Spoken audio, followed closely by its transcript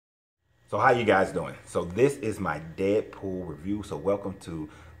So how you guys doing? So this is my Deadpool review. So welcome to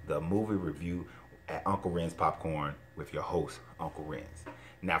the movie review at Uncle Ren's Popcorn with your host, Uncle Ren's.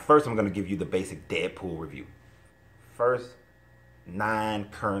 Now first I'm going to give you the basic Deadpool review. First, 9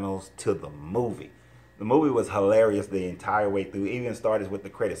 kernels to the movie. The movie was hilarious the entire way through. It even started with the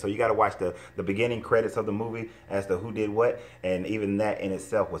credits. So you got to watch the beginning credits of the movie as to who did what. And even that in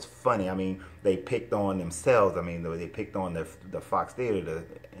itself was funny. I mean, they picked on themselves. I mean, they picked on the Fox Theater.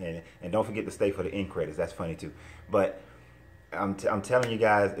 And don't forget to stay for the end credits. That's funny too. But I'm telling you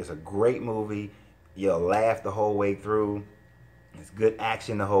guys, it's a great movie. You'll laugh the whole way through. It's good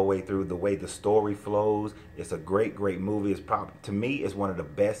action the whole way through. The way the story flows, it's a great movie. It's probably, to me, it's one of the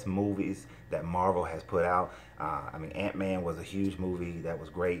best movies that Marvel has put out. I mean, Ant-Man was a huge movie that was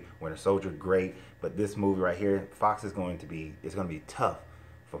great. Winter Soldier, great. But this movie right here, Fox is going to be, it's going to be tough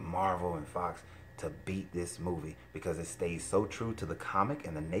for Marvel and Fox to beat this movie because it stays so true to the comic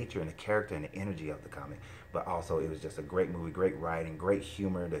and the nature and the character and the energy of the comic. But also, it was just a great movie, great writing, great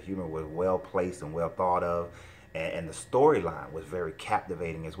humor. The humor was well placed and well thought of. And the storyline was very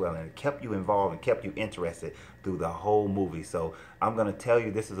captivating as well, and it kept you involved and kept you interested through the whole movie. So I'm going to tell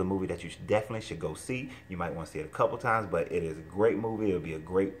you, this is a movie that you definitely should go see. You might want to see it a couple times, but it is a great movie. It'll be a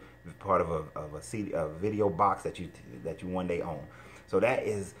great part of a video box that you one day own. So that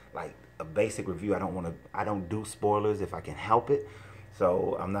is like a basic review. I don't do spoilers if I can help it.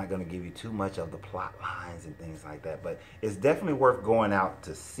 So I'm not going to give you too much of the plot lines and things like that, but it's definitely worth going out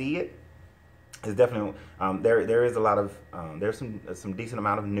to see it. It's definitely there is a lot of there's some decent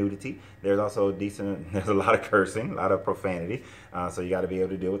amount of nudity. There's also there's a lot of cursing, a lot of profanity. So you got to be able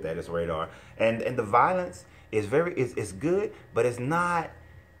to deal with that. It's rated R. And the violence is it's good, but it's not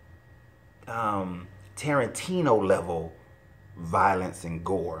Tarantino level violence and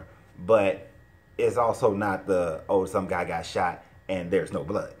gore. But it's also not the some guy got shot and there's no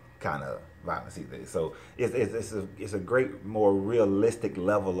blood kind of violence either. So it's a great, more realistic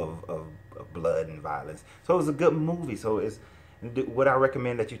level of blood and violence. So it was a good movie. So would I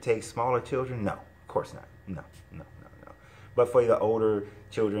recommend that you take smaller children? No, of course not. No. But for the older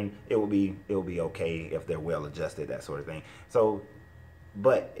children, it will be okay if they're well adjusted, that sort of thing. So,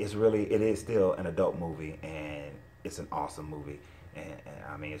 but it is still an adult movie, and it's an awesome movie. And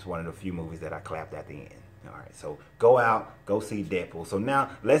I mean, it's one of the few movies that I clapped at the end. All right, so go out, go see Deadpool. So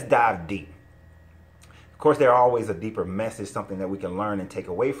now let's dive deep. Of course, there's always a deeper message, something that we can learn and take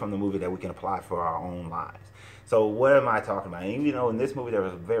away from the movie that we can apply for our own lives. So what am I talking about? And, you know, in this movie, there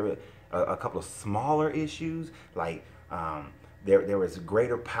was a couple of smaller issues, like there was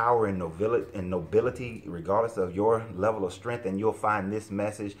greater power and nobility regardless of your level of strength, and you'll find this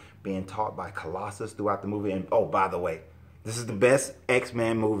message being taught by Colossus throughout the movie. And oh, by the way, this is the best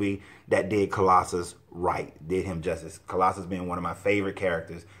X-Men movie that did Colossus right, did him justice. Colossus being one of my favorite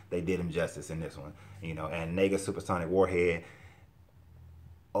characters, they did him justice in this one. You know, and Nega Supersonic Warhead,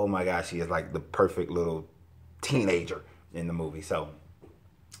 oh my gosh, she is like the perfect little teenager in the movie. So,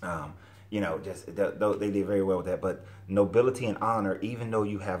 you know, they did very well with that. But nobility and honor, even though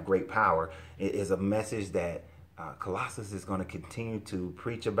you have great power, it is a message that Colossus is going to continue to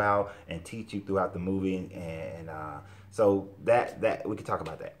preach about and teach you throughout the movie. And so that we could talk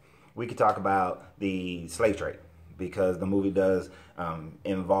about that. We could talk about the slave trade, because the movie does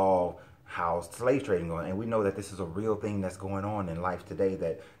involve how slave trading going, and we know that this is a real thing that's going on in life today,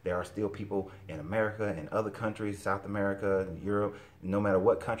 that there are still people in America and other countries, South America, Europe, no matter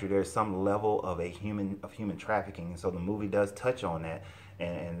what country, there's some level of human trafficking. And so the movie does touch on that,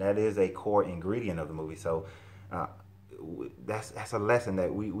 and that is a core ingredient of the movie. So that's a lesson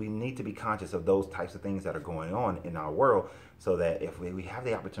that we need to be conscious of those types of things that are going on in our world, so that if we have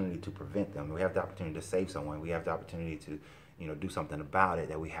the opportunity to prevent them, we have the opportunity to save someone, we have the opportunity to, you know, do something about it,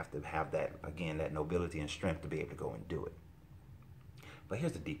 that we have to have that, again, that nobility and strength to be able to go and do it. But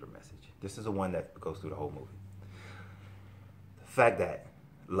here's the deeper message. This is the one that goes through the whole movie. The fact that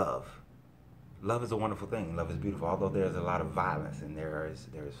love is a wonderful thing. Love is beautiful. Although there's a lot of violence and there's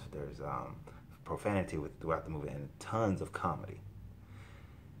profanity throughout the movie and tons of comedy,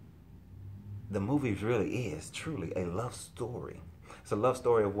 the movie really is truly a love story. It's a love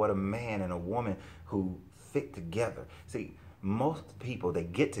story of what a man and a woman who fit together. See, most people, they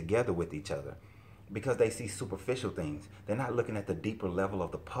get together with each other because they see superficial things. They're not looking at the deeper level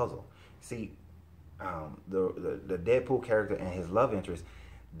of the puzzle. See, the Deadpool character and his love interest,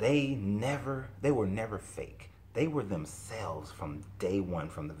 they were never fake. They were themselves from day one,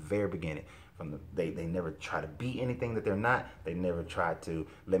 from the very beginning. They never try to be anything that they're not. They never tried to,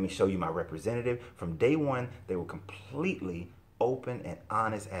 let me show you my representative. From day one, they were completely open and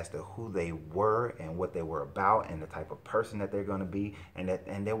honest as to who they were and what they were about and the type of person that they're going to be, and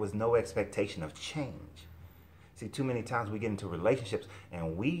there was no expectation of change. See, too many times we get into relationships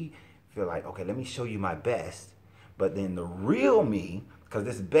and we feel like, okay, let me show you my best, but then the real me, because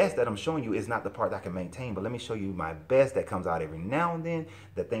this best that I'm showing you is not the part that I can maintain, but let me show you my best that comes out every now and then,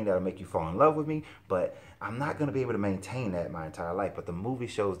 the thing that'll make you fall in love with me, but I'm not going to be able to maintain that my entire life. But the movie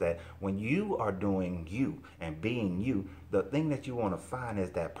shows that when you are doing you and being you, the thing that you want to find is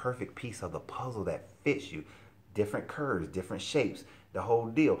that perfect piece of the puzzle that fits you. Different curves, different shapes, the whole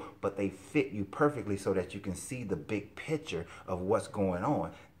deal, but they fit you perfectly so that you can see the big picture of what's going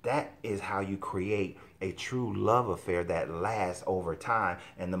on. That is how you create a true love affair that lasts over time,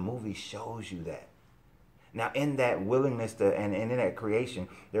 and the movie shows you that. Now, in that willingness to, and in that creation,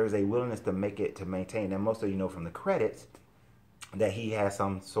 there is a willingness to make it, to maintain. And most of you know from the credits that he has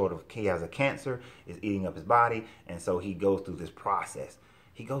he has a cancer, is eating up his body, and so he goes through this process.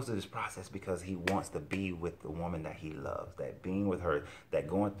 He goes through this process because he wants to be with the woman that he loves, that being with her, that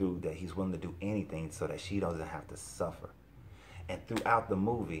going through, that he's willing to do anything so that she doesn't have to suffer. And throughout the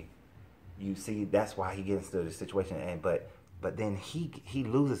movie, you see that's why he gets into the situation. And but then he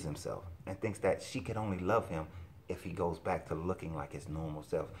loses himself and thinks that she can only love him if he goes back to looking like his normal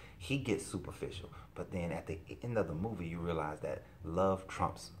self. He gets superficial, but then at the end of the movie, you realize that love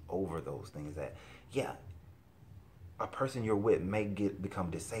trumps over those things. That a person you're with may become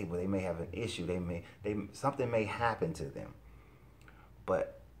disabled. They may have an issue. Something may happen to them,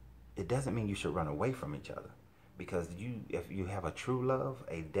 but it doesn't mean you should run away from each other. Because if you have a true love,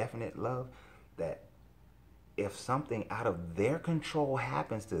 a definite love, that if something out of their control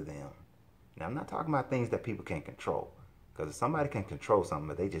happens to them, now I'm not talking about things that people can't control, because if somebody can control something,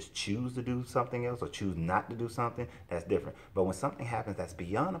 but they just choose to do something else or choose not to do something, that's different. But when something happens that's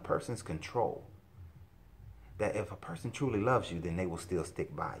beyond a person's control, that if a person truly loves you, then they will still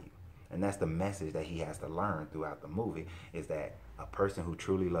stick by you. And that's the message that he has to learn throughout the movie, is that a person who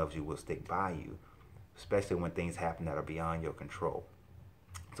truly loves you will stick by you, especially when things happen that are beyond your control.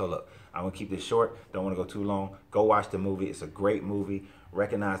 So look, I'm going to keep this short. Don't want to go too long. Go watch the movie. It's a great movie.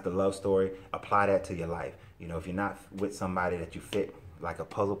 Recognize the love story. Apply that to your life. You know, if you're not with somebody that you fit like a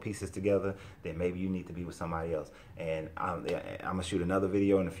puzzle pieces together, then maybe you need to be with somebody else. And I'm going to shoot another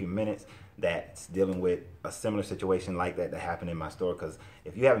video in a few minutes that's dealing with a similar situation like that happened in my store. Because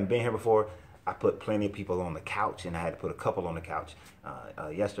if you haven't been here before, I put plenty of people on the couch, and I had to put a couple on the couch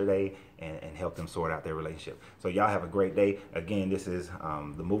yesterday and help them sort out their relationship. So y'all have a great day. Again, this is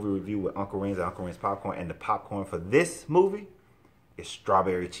the movie review with Uncle Ren's and Uncle Ren's Popcorn, and the popcorn for this movie is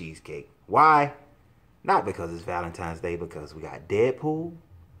strawberry cheesecake. Why? Not because it's Valentine's Day, because we got Deadpool,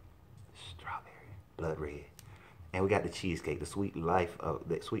 strawberry, blood red, and we got the cheesecake, the sweet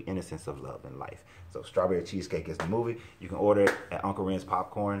innocence of love and life. So strawberry cheesecake is the movie. You can order it at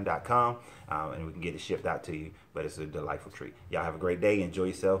UncleRensPopcorn.com, and we can get it shipped out to you. But it's a delightful treat. Y'all have a great day. Enjoy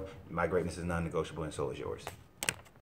yourself. My greatness is non-negotiable, and so is yours.